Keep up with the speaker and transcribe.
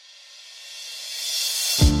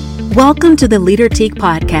Welcome to the Leader Teak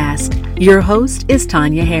Podcast. Your host is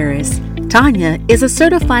Tanya Harris. Tanya is a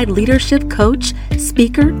certified leadership coach,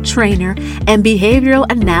 speaker, trainer, and behavioral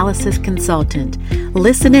analysis consultant.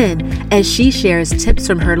 Listen in as she shares tips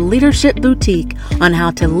from her leadership boutique on how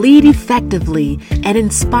to lead effectively and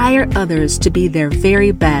inspire others to be their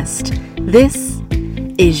very best. This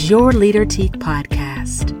is your Leader Teak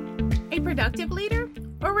Podcast. A productive leader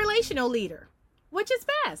or relational leader? Which is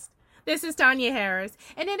best? This is Tanya Harris,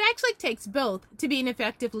 and it actually takes both to be an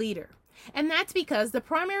effective leader. And that's because the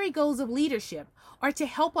primary goals of leadership are to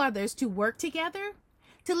help others to work together,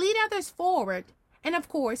 to lead others forward, and of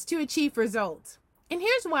course, to achieve results. And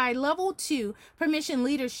here's why level 2 permission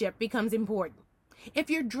leadership becomes important. If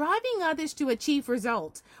you're driving others to achieve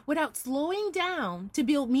results without slowing down to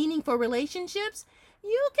build meaningful relationships,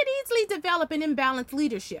 you could easily develop an imbalanced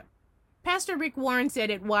leadership. Pastor Rick Warren said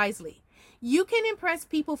it wisely. You can impress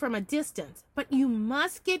people from a distance, but you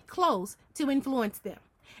must get close to influence them.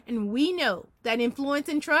 And we know that influence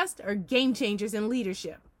and trust are game changers in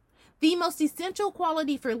leadership. The most essential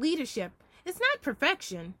quality for leadership is not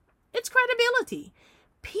perfection, it's credibility.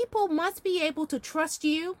 People must be able to trust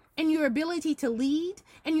you and your ability to lead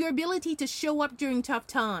and your ability to show up during tough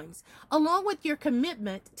times, along with your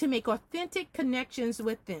commitment to make authentic connections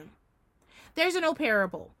with them. There's an old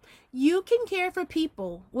parable. You can care for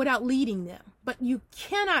people without leading them, but you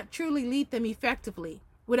cannot truly lead them effectively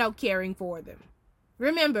without caring for them.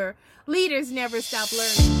 Remember, leaders never stop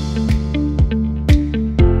learning.